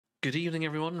Good evening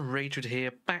everyone, Raged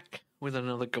here, back with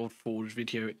another Godforge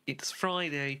video. It's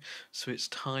Friday, so it's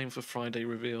time for Friday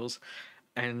reveals,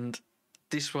 and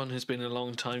this one has been a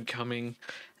long time coming.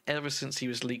 Ever since he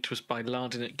was leaked to us by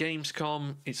Lardin at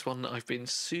Gamescom, it's one that I've been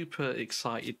super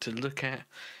excited to look at,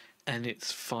 and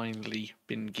it's finally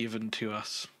been given to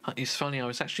us. It's funny, I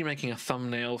was actually making a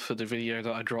thumbnail for the video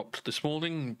that I dropped this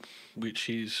morning, which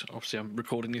is, obviously I'm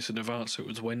recording this in advance, so it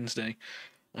was Wednesday.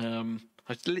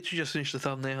 I literally just finished the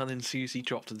thumbnail and then Susie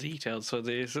dropped the details for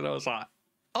this, and I was like,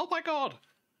 oh my god!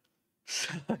 So,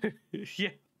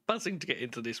 yeah, buzzing to get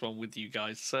into this one with you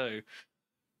guys. So,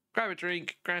 grab a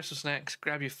drink, grab some snacks,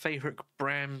 grab your favourite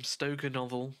Bram Stoker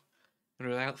novel, and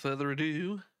without further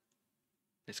ado,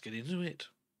 let's get into it.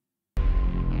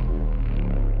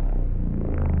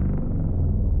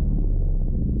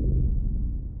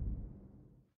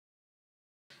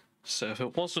 So, if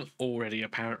it wasn't already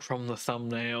apparent from the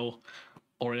thumbnail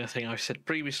or anything I've said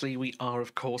previously, we are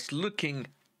of course looking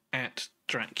at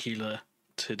Dracula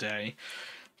today.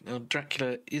 Now,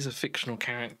 Dracula is a fictional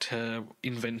character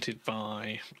invented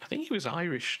by, I think he was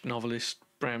Irish novelist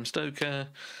Bram Stoker,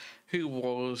 who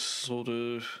was sort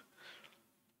of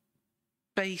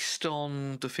based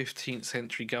on the 15th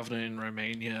century governor in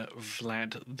Romania,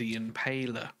 Vlad the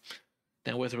Impaler.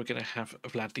 Now, whether we're going to have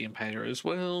Vlad the Impaler as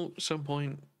well at some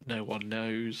point, no one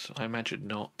knows. I imagine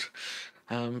not.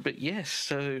 But yes,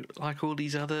 so like all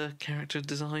these other character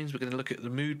designs, we're going to look at the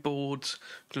mood boards,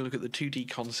 we're going to look at the 2D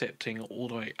concepting all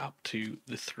the way up to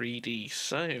the 3D.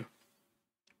 So,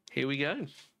 here we go.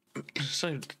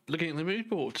 So, looking at the mood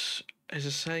boards, as I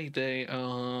say, they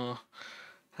are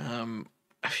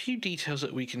a few details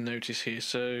that we can notice here.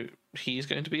 So, he is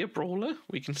going to be a brawler.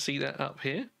 We can see that up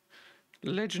here.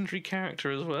 Legendary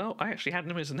character as well. I actually had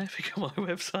him as an epic on my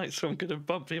website, so I'm going to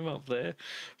bump him up there.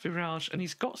 Virage, and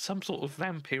he's got some sort of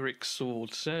vampiric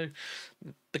sword. So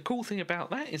the cool thing about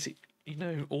that is,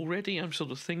 already I'm sort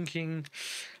of thinking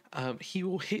he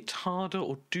will hit harder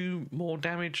or do more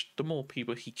damage the more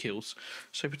people he kills.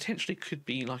 So potentially could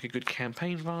be like a good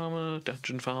campaign farmer,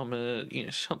 dungeon farmer,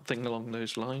 something along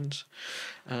those lines.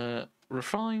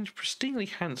 Refined, pristinely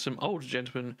handsome older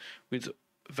gentleman with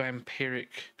vampiric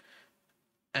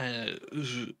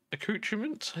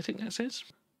accoutrements, I think that says.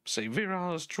 So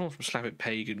Virage, drawn from Slavic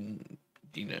pagan,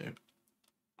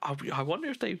 I wonder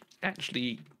if they've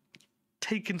actually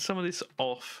taken some of this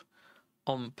off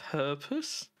on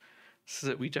purpose so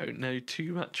that we don't know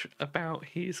too much about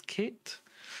his kit.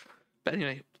 But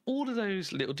anyway, all of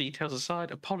those little details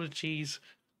aside, apologies.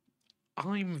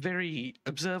 I'm very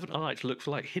observant. I like to look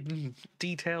for like hidden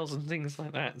details and things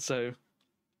like that. So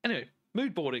anyway,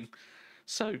 mood boarding.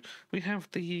 So we have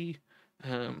the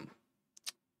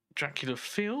Dracula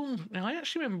film. Now, I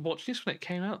actually remember watching this when it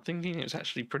came out, thinking it was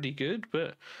actually pretty good.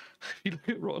 But if you look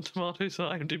at Rotten Tomatoes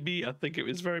and IMDb, I think it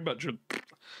was very much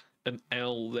an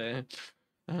L there.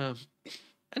 And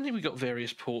then we got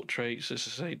various portraits. As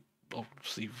I say,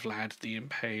 obviously Vlad the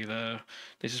Impaler.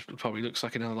 This probably looks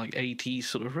like another like 80s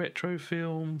sort of retro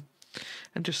film,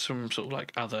 and just some sort of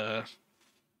like other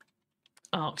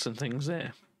arts and things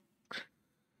there.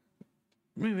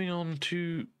 Moving on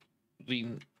to the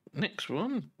next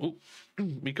one,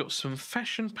 we got some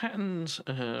fashion patterns.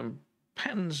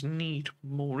 Patterns need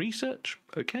more research,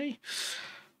 okay?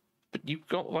 But you've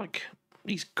got like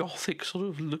these gothic sort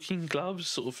of looking gloves,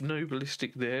 sort of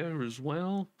nobilistic there as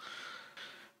well.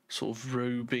 Sort of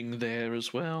robing there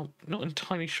as well. Not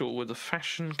entirely sure where the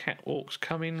fashion catwalks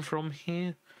come in from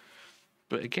here.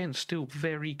 But again, still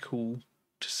very cool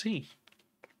to see.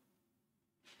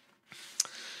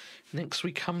 Next,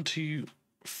 we come to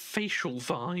facial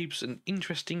vibes and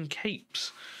interesting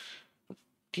capes.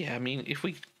 Yeah, I mean, if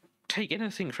we take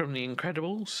anything from The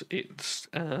Incredibles, it's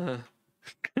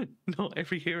not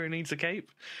every hero needs a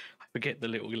cape. I forget the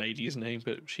little lady's name,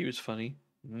 but she was funny.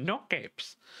 No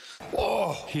capes.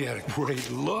 Oh, he had a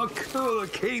great look. Oh, the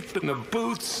cape and the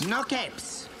boots. No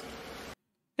capes.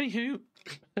 Anywho,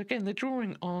 again, they're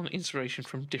drawing on inspiration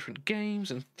from different games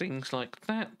and things like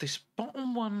that. This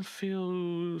bottom one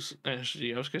feels...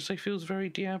 Actually, I was going to say feels very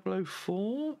Diablo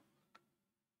 4.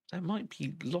 That might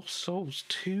be Lost Souls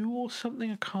 2 or something.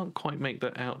 I can't quite make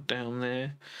that out down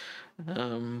there.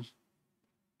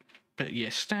 But yeah,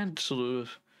 standard sort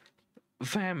of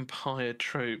vampire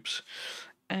tropes.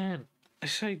 And I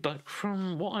say, like,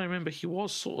 from what I remember, he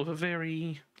was sort of a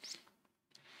very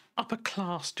upper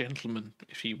class gentleman,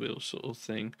 if you will, sort of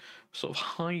thing, sort of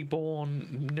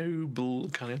highborn, noble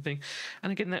kind of thing.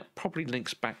 And again, that probably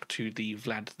links back to the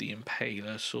Vlad the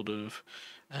Impaler sort of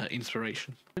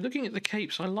inspiration. Looking at the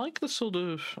capes, I like the sort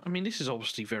of, I mean, this is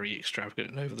obviously very extravagant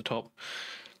and over the top.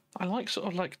 I like sort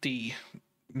of like the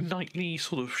nightly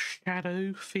sort of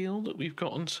shadow feel that we've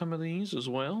got on some of these as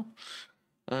well.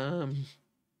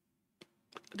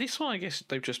 This one, I guess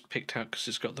they've just picked out because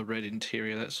it's got the red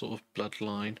interior, that sort of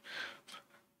bloodline.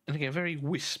 And again, very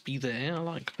wispy there. I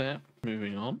like that.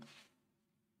 Moving on.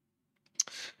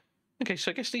 Okay,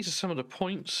 so I guess these are some of the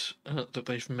points that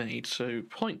they've made. So,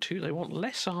 point 2, they want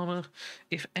less armour,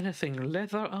 if anything,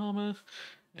 leather armour,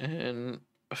 and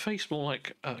a face more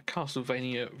like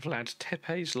Castlevania Vlad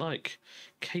Tepes, like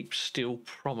cape still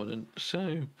prominent.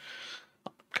 So,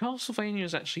 Castlevania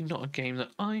is actually not a game that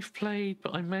I've played,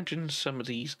 but I imagine some of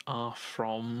these are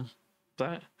from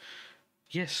that.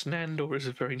 Yes, Nandor is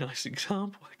a very nice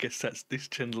example. I guess that's this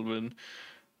gentleman.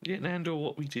 Yeah, Nandor,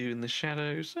 what we do in the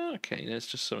shadows. Okay, there's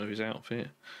just some of his outfit.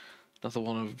 Another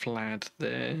one of Vlad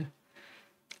there.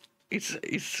 It's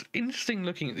interesting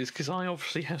looking at this because I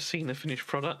obviously have seen the finished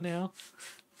product now.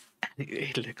 And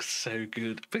it looks so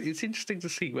good. But it's interesting to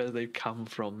see where they've come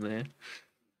from there.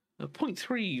 Point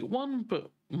 3, one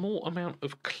but more amount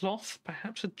of cloth,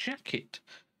 perhaps a jacket.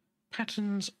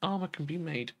 Patterns, armour can be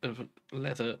made of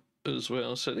leather as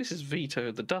well. So this is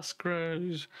Vito the Dusk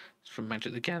Rose. It's from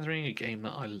Magic the Gathering, a game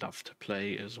that I love to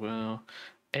play as well.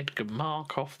 Edgar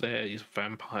Markov there is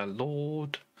Vampire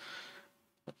Lord.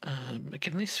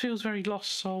 Again, this feels very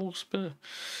Lost Souls, but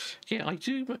yeah, I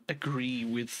do agree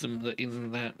with them that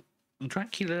in that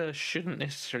Dracula shouldn't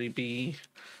necessarily be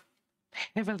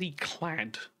heavily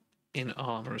clad in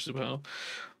armour as well.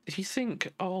 If you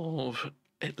think of,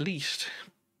 at least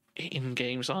in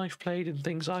games I've played and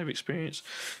things I've experienced,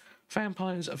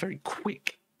 vampires are very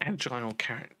quick, agile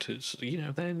characters. You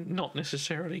know, they're not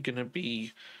necessarily going to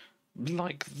be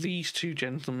like these two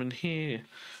gentlemen here,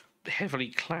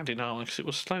 heavily clad in armour, because it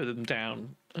will slow them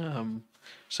down.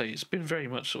 So it's been very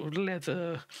much sort of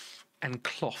leather and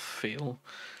cloth feel.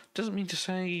 Doesn't mean to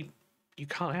say you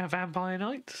can't have vampire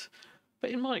knights, but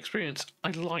in my experience,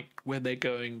 I like where they're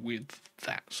going with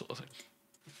that sort of thing.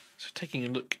 So taking a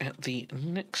look at the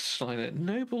next slide,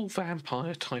 noble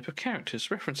vampire type of characters,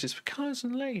 references for colours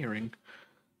and layering.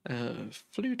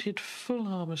 Fluted, full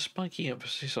armour, spiky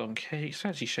emphasis on K,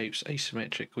 fancy shapes,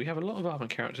 asymmetric. We have a lot of armour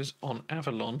characters on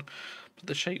Avalon, but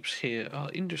the shapes here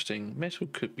are interesting. Metal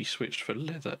could be switched for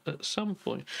leather at some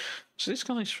point. So this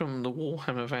guy's from the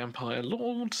Warhammer Vampire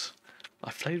Lords.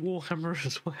 I've played Warhammer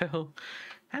as well.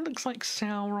 That looks like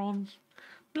Sauron.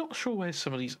 Not sure where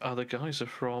some of these other guys are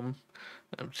from.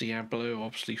 Diablo,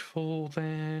 obviously, 4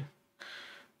 there.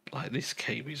 Like, this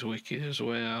cape is wicked as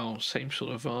well. Same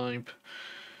sort of vibe.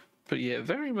 But yeah,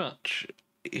 very much,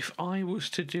 if I was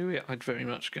to do it, I'd very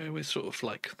much go with sort of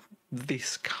like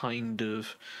this kind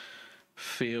of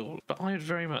feel. But I'd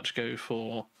very much go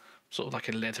for sort of like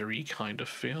a leathery kind of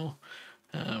feel.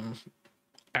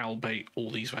 Albeit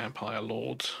all these vampire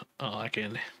lords are,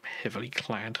 again, heavily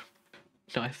clad.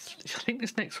 Now, I think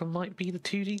this next one might be the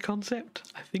 2D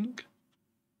concept, I think.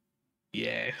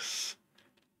 Yes.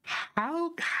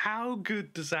 How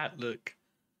good does that look?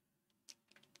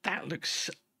 That looks...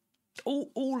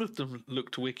 All of them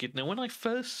looked wicked. Now, when I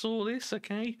first saw this,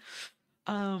 okay,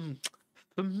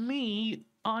 for me,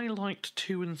 I liked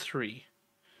 2 and 3.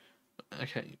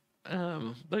 Okay,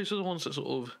 those are the ones that sort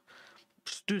of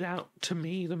stood out to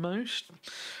me the most.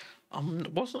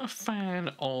 Wasn't a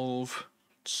fan of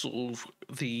sort of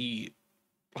the,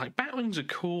 like, Batwings are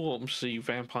cool, obviously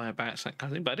vampire bats, that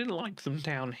kind of thing, but I didn't like them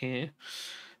down here.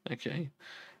 Okay,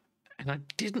 and I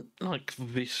didn't like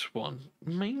this one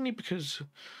mainly because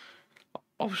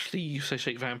obviously you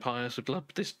associate vampires with blood,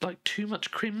 but there's like too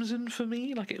much crimson for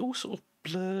me. Like, it all sort of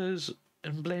blurs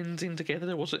and blends in together.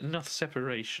 There wasn't enough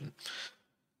separation.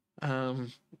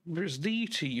 Whereas the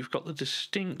two, you've got the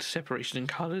distinct separation in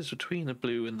colours between the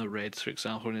blue and the reds, for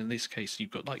example, and in this case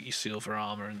you've got like your silver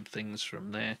armour and things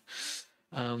from there.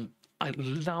 I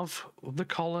love the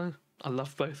collar. I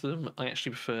love both of them. I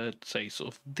actually preferred, say,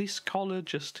 sort of this collar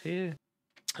just here.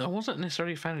 I wasn't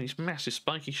necessarily a fan of these massive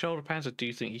spiky shoulder pads. I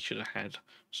do think he should have had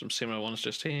some similar ones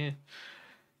just here.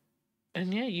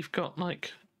 And yeah, you've got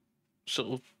like sort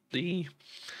of the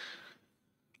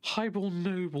highball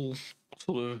noble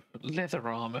sort of leather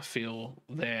armor feel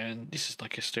there, and this is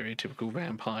like a stereotypical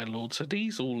vampire lord. So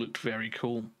these all looked very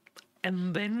cool.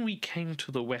 And then we came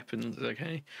to the weapons,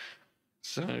 okay?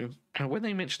 So, and when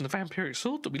they mentioned the vampiric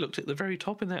sword that we looked at the very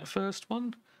top in that first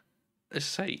one, let's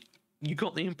say, you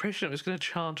got the impression it was going to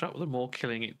charge up the more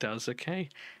killing it does, okay?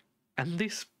 And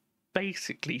this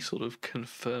basically sort of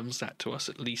confirms that to us,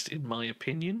 at least in my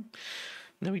opinion.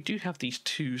 Now, we do have these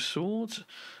two swords.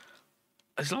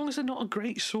 As long as they're not a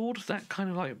great sword, that kind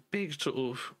of like big sort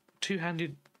of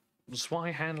two-handed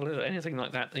zwei handler, anything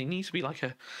like that, they need to be like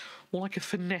a more like a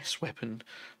finesse weapon,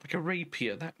 like a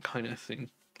rapier, that kind of thing.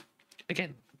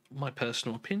 Again, my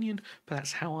personal opinion, but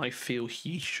that's how I feel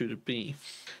he should be.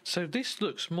 So this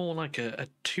looks more like a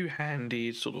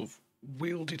two-handed sort of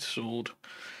wielded sword,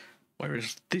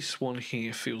 whereas this one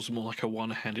here feels more like a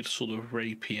one-handed sort of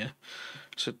rapier.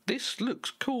 So this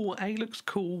looks cool. A looks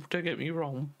cool, don't get me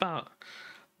wrong, but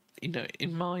you know,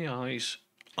 in my eyes,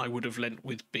 I would have lent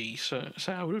with B. So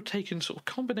I would have taken sort of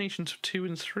combinations of 2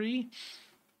 and 3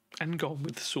 and gone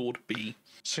with sword B.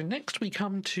 So next we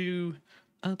come to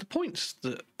the points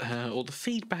that, or the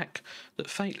feedback that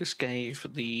Fateless gave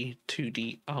the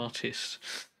 2D artists.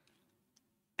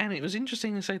 And it was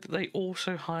interesting to say that they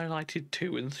also highlighted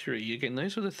 2 and 3. Again,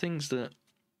 those were the things that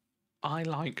I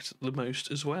liked the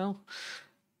most as well.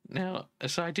 Now,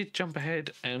 so I did jump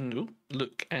ahead and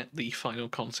look at the final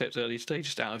concept earlier today,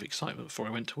 just out of excitement before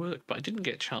I went to work, but I didn't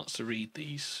get a chance to read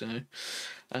these.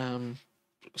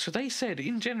 So they said,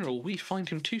 in general, we find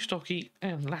him too stocky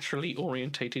and laterally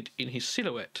orientated in his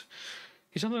silhouette.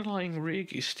 His underlying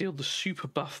rig is still the super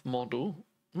buff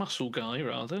muscle guy,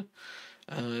 rather.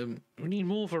 We need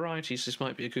more varieties. This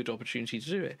might be a good opportunity to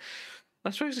do it. I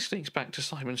suppose this links back to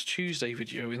Simon's Tuesday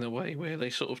video in a way, where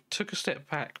they sort of took a step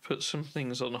back, put some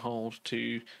things on hold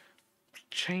to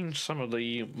change some of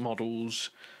the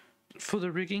models for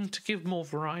the rigging to give more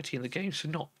variety in the game, so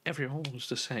not everyone was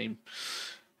the same.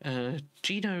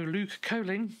 Gino Luke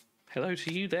Coling, hello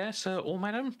to you there, sir or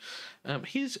madam.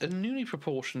 Here's a newly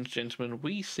proportioned gentleman.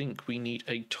 We think we need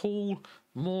a tall,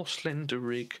 more slender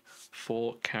rig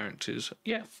for characters.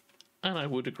 Yeah, and I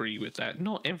would agree with that.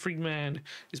 Not every man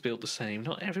is built the same.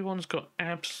 Not everyone's got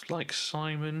abs like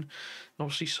Simon.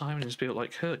 Obviously, Simon is built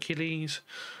like Hercules.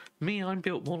 Me, I'm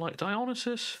built more like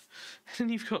Dionysus. And then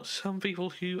you've got some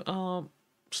people who are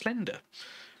slender.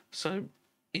 So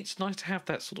it's nice to have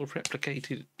that sort of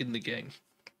replicated in the game.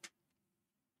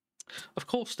 Of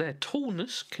course, their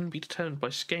tallness can be determined by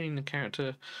scaling the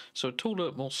character, so a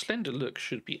taller, more slender look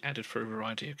should be added for a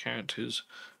variety of characters,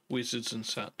 wizards and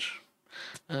such.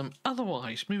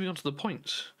 Otherwise, moving on to the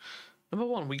points. Number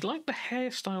 1, we like the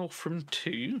hairstyle from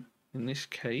 2, in this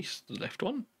case, the left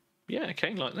one. Yeah,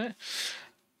 okay, like that.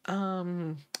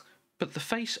 But the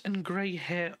face and grey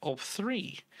hair of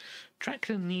 3.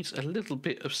 Dracula needs a little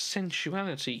bit of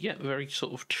sensuality, yet very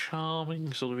sort of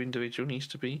charming sort of individual needs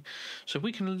to be. So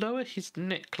we can lower his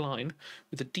neckline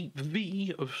with a deep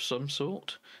V of some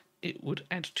sort. It would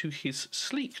add to his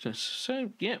sleekness. So,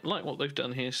 yeah, like what they've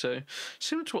done here. So,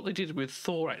 similar to what they did with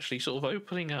Thor, actually, sort of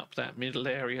opening up that middle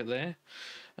area there.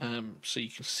 So you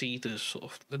can see the sort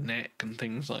of the neck and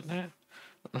things like that.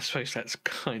 I suppose that's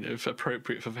kind of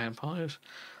appropriate for vampires.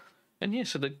 And yeah,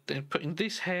 so they're putting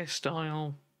this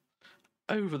hairstyle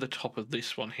over the top of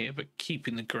this one here, but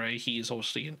keeping the grey. He is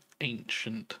obviously an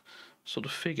ancient sort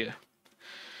of figure.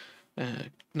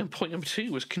 Now, point number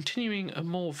 2 was continuing a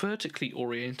more vertically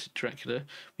oriented Dracula.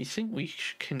 We think we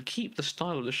can keep the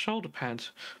style of the shoulder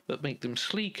pads, but make them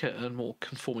sleeker and more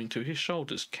conforming to his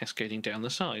shoulders, cascading down the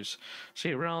sides. So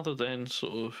yeah, rather than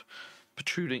sort of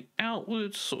protruding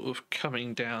outwards, sort of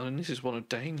coming down, and this is one of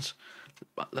Dane's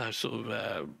sort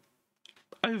of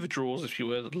overdraws, if you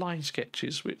were, the line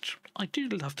sketches, which I do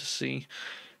love to see.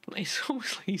 It's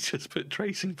almost like he's just put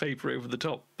tracing paper over the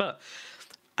top, but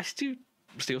I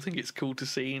still think it's cool to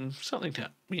see, and something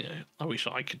that, you know, I wish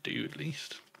I could do at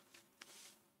least.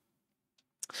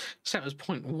 So that was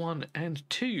point 1 and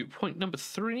 2. Point number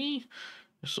 3,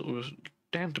 sort of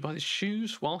down to by his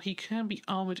shoes. While he can be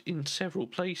armoured in several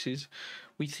places,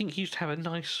 we think he should have a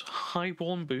nice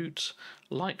high-worn boots,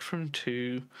 like from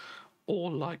 2,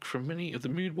 or like from many of the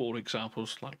Moonwall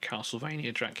examples, like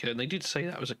Castlevania Dracula. And they did say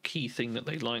that was a key thing that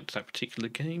they liked, that particular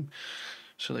game.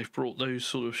 So they've brought those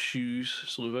sort of shoes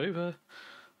sort of over.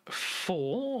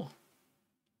 4,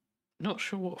 not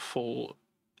sure what 4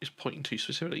 is pointing to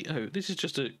specifically. Oh, this is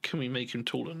just a, can we make him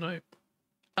taller? No.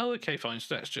 Oh, okay, fine,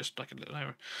 so that's just like a little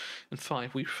error. And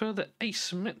 5, we prefer the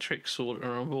asymmetric sword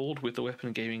are on board with the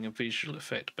weapon giving a visual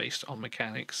effect based on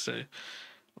mechanics. So,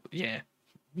 yeah,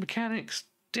 mechanics,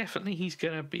 definitely he's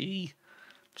going to be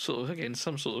sort of, again,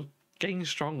 some sort of getting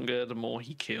stronger the more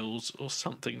he kills or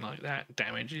something like that,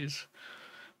 damages.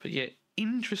 But yeah,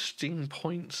 interesting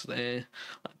points there.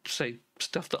 I'd say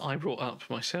stuff that I brought up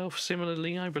myself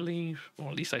similarly, I believe, or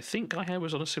at least I think I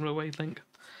was on a similar wavelength.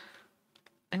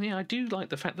 And yeah, I do like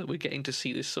the fact that we're getting to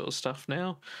see this sort of stuff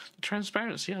now. The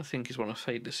transparency, I think, is one of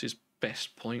Fateless's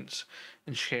best points,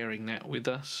 and sharing that with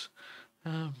us.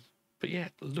 But yeah,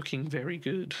 looking very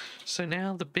good. So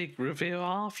now the big reveal.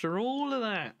 After all of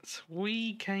that,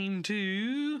 we came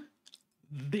to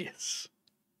this.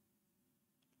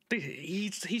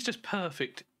 He's just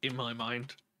perfect in my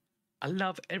mind. I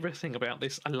love everything about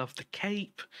this. I love the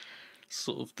cape,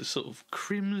 the sort of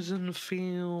crimson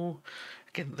feel.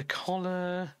 Again, the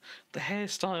collar, the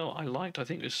hairstyle I liked. I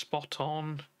think it was spot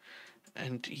on,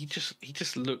 and he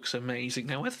just looks amazing.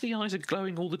 Now, whether the eyes are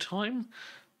glowing all the time,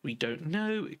 we don't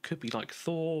know. It could be like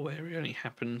Thor, where it only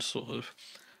happens sort of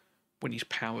when he's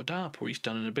powered up or he's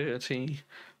done an ability.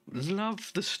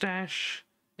 Love the stash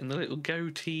and the little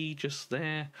goatee just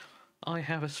there. I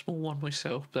have a small one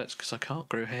myself, but that's because I can't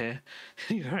grow hair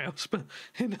anywhere else. But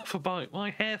enough about my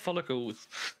hair follicles.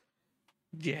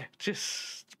 Yeah,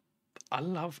 I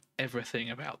love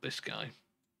everything about this guy.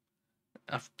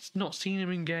 I've not seen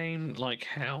him in game like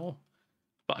hell,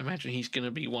 but I imagine he's going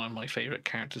to be one of my favourite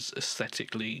characters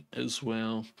aesthetically as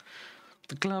well.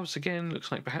 The gloves, again,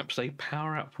 looks like perhaps they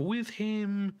power up with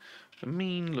him. The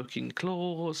mean-looking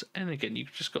claws. And again,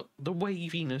 you've just got the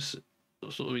waviness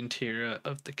sort of interior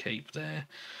of the cape there.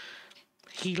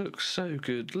 He looks so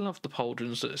good. Love the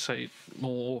pauldrons that say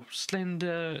more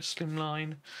slender,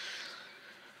 slimline.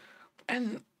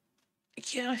 And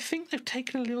yeah, I think they've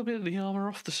taken a little bit of the armour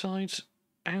off the sides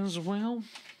as well.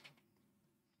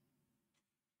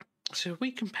 So if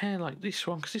we compare like this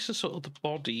one, because this is sort of the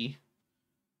body.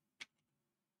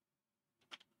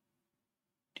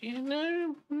 You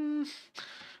know,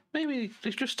 maybe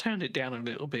they've just toned it down a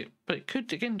little bit, but it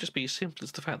could again just be as simple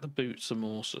as the fact the boots are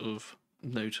more sort of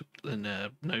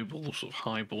noble, sort of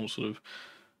highball sort of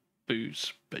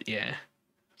boots. But yeah,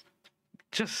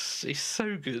 just it's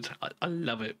so good. I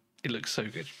love it. It looks so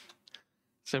good.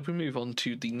 So if we move on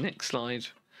to the next slide,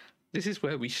 this is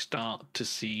where we start to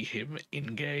see him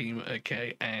in game.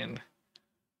 Okay, and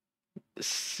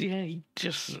yeah,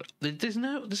 there's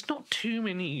not too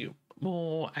many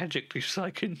more adjectives I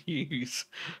can use.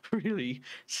 Really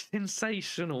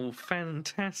sensational,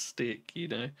 fantastic, you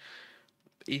know.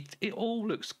 It all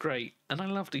looks great, and I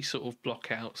love these sort of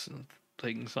blockouts and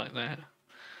things like that.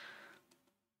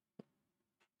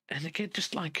 And again,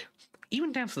 just like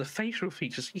even down to the facial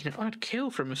features, you know, I'd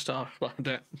kill for a moustache like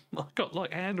that. I've got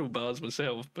like handlebars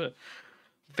myself, but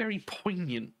very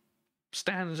poignant,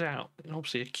 stands out, and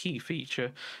obviously a key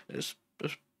feature as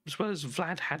well as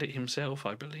Vlad had it himself,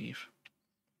 I believe.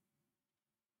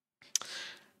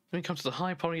 When it comes to the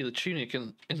high poly of the tunic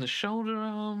and in the shoulder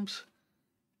arms,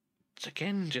 it's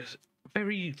again just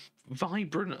very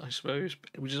vibrant, I suppose,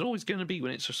 which is always going to be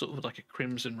when it's a sort of like a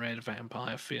crimson red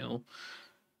vampire feel.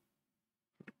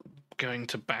 Going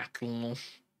to battle.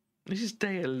 This is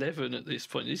day 11 at this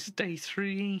point. This is day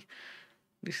 3.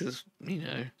 This is, you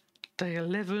know, day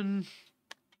 11.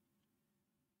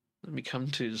 Then we come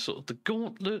to sort of the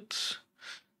gauntlets.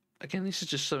 Again, this is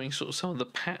just showing sort of some of the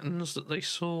patterns that they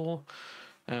saw,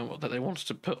 that they wanted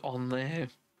to put on there.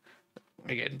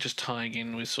 Again, just tying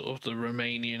in with sort of the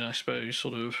Romanian, I suppose,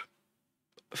 sort of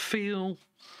feel.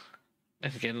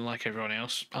 And again, like everyone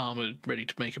else, armoured, ready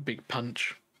to make a big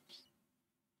punch.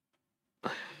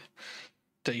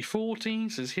 Day 40,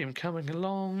 this is him coming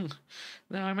along.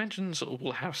 Now, I imagine sort of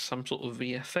we'll have some sort of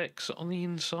VFX on the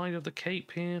inside of the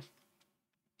cape here.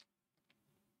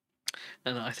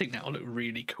 And I think that'll look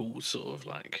really cool, sort of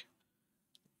like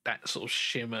that sort of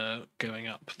shimmer going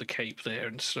up the cape there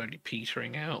and slowly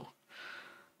petering out.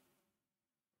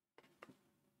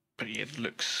 But yeah, it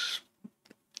looks,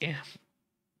 yeah,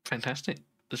 fantastic.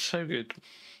 It's so good.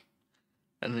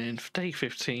 And then for day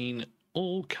 15,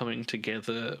 all coming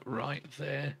together right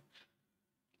there.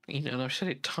 You know, and I've said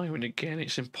it time and again,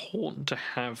 it's important to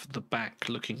have the back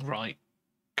looking right,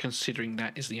 considering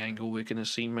that is the angle we're going to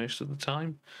see most of the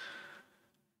time.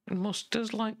 And Moss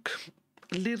does like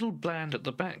a little bland at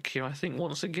the back here. I think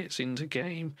once it gets into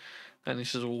game, and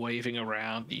this is all waving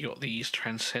around, you got these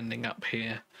transcending up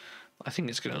here. I think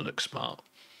it's going to look smart.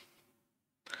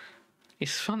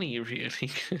 It's funny, really,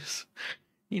 because,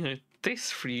 you know,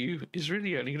 this for you is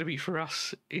really only going to be for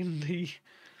us in the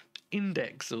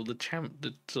index or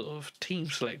the sort of team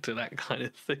selector, that kind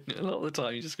of thing. A lot of the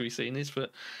time you're just going to be seeing this,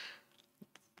 but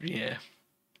yeah,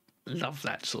 love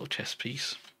that sort of chess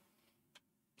piece.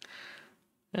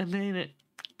 And then,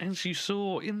 as you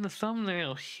saw in the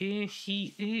thumbnail, here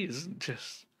he is,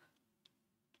 just,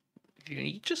 you know,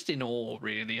 you're just in awe,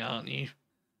 really, aren't you?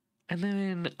 And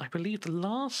then I believe the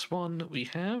last one that we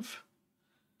have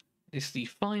is the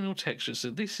final texture. So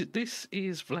this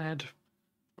is Vlad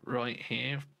right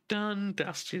here, done,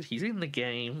 dusted. He's in the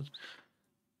game,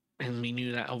 and we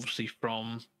knew that obviously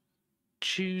from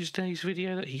Tuesday's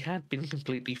video that he had been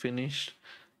completely finished,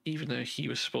 even though he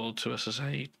was spoiled to us, as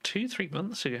a 2-3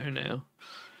 months ago now.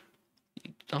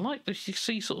 I like that you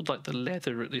see sort of like the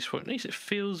leather at this point. At least it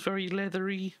feels very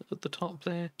leathery at the top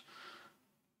there.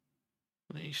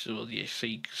 You sort of, you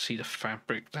see the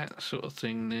fabric, that sort of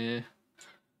thing there.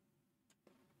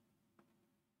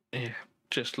 Yeah,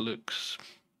 just looks,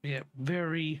 yeah,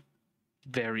 very,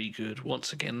 very good.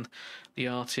 Once again, the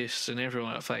artists and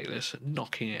everyone at Fateless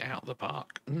knocking it out the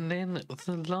park. And then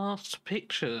the last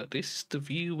picture. This is the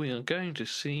view we are going to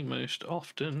see most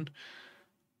often.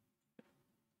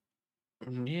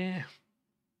 And yeah,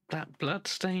 that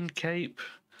blood-stained cape,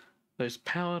 those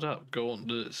powered-up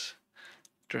gauntlets.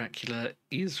 Dracula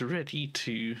is ready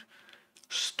to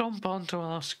stomp onto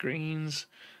our screens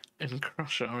and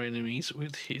crush our enemies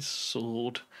with his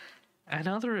sword and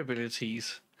other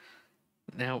abilities.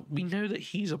 Now, we know that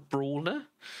he's a brawler,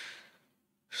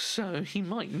 so he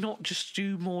might not just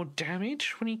do more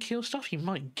damage when he kills stuff, he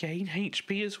might gain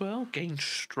HP as well, gain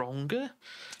stronger.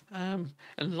 And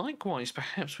likewise,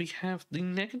 perhaps we have the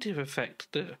negative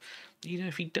effect that,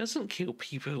 if he doesn't kill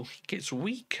people, he gets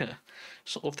weaker.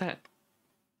 Sort of that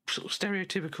sort of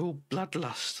stereotypical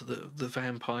bloodlust that the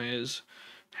vampires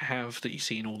have that you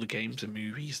see in all the games and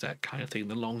movies, that kind of thing.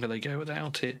 The longer they go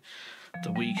without it,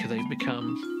 the weaker they've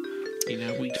become.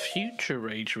 We future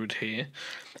Ragewood here.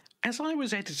 As I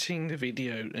was editing the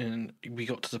video and we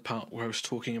got to the part where I was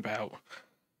talking about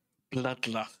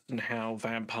bloodlust and how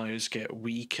vampires get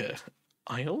weaker,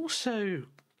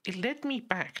 it led me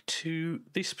back to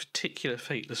this particular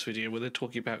Fateless video where they're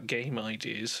talking about game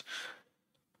ideas.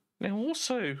 Now,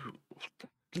 also,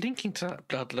 linking to that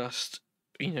bloodlust,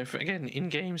 again, in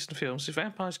games and films, if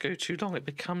vampires go too long, it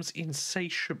becomes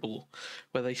insatiable,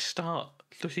 where they start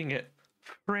looking at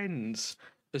friends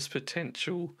as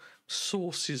potential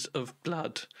sources of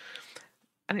blood.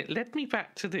 And it led me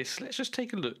back to this. Let's just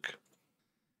take a look.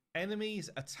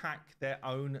 Enemies attack their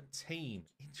own team.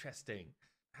 Interesting.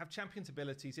 Have champions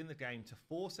abilities in the game to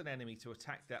force an enemy to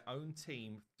attack their own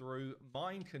team through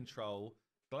mind control,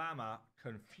 glamour,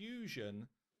 confusion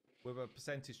with a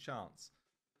percentage chance.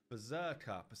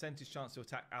 Berserker, percentage chance to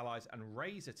attack allies and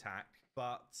raise attack,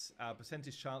 but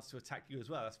percentage chance to attack you as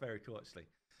well. That's very cool, actually.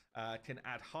 Can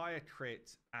add higher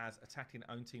crit as attacking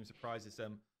own team surprises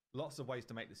them. Lots of ways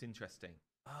to make this interesting.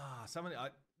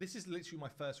 This is literally my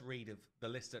first read of the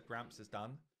list that Gramps has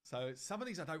done. So some of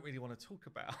these I don't really want to talk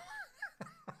about.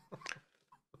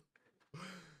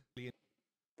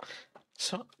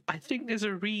 So I think there's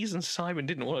a reason Simon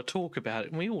didn't want to talk about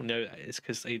it, and we all know that is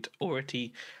because they'd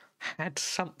already had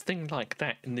something like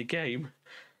that in the game.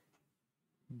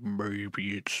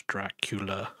 Maybe it's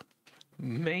Dracula.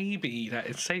 Maybe that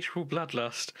insatiable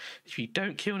bloodlust. If you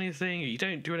don't kill anything, or you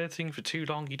don't do anything for too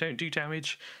long, you don't do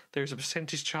damage, there's a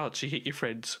percentage chance you hit your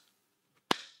friends.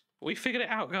 We figured it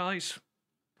out, guys.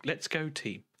 Let's go,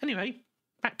 team. Anyway,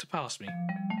 back to Past Me.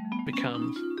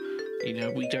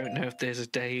 We don't know if there's a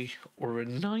day or a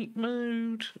night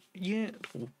mode yet,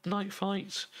 or night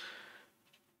fights.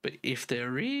 But if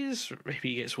there is, maybe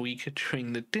he gets weaker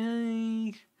during the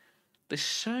day. There's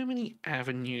so many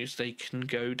avenues they can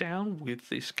go down with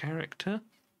this character.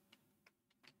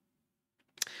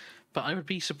 But I would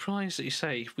be surprised that you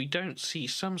say if we don't see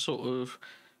some sort of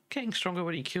getting stronger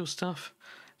when he kills stuff,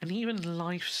 and even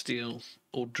lifesteal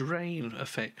or drain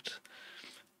effect.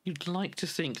 You'd like to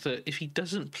think that if he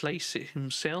doesn't place it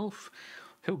himself,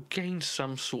 he'll gain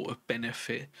some sort of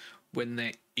benefit when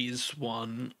there is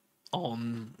one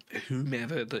on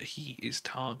whomever that he is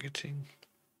targeting.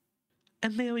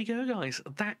 And there we go, guys.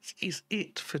 That is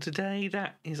it for today.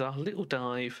 That is our little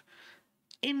dive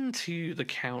into the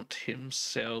Count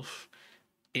himself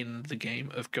in the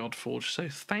game of Godforge. So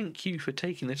thank you for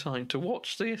taking the time to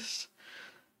watch this.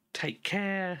 Take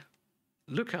care.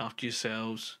 Look after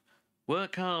yourselves.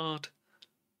 Work hard.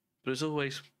 But as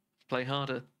always, play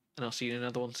harder. And I'll see you in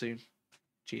another one soon.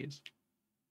 Cheers.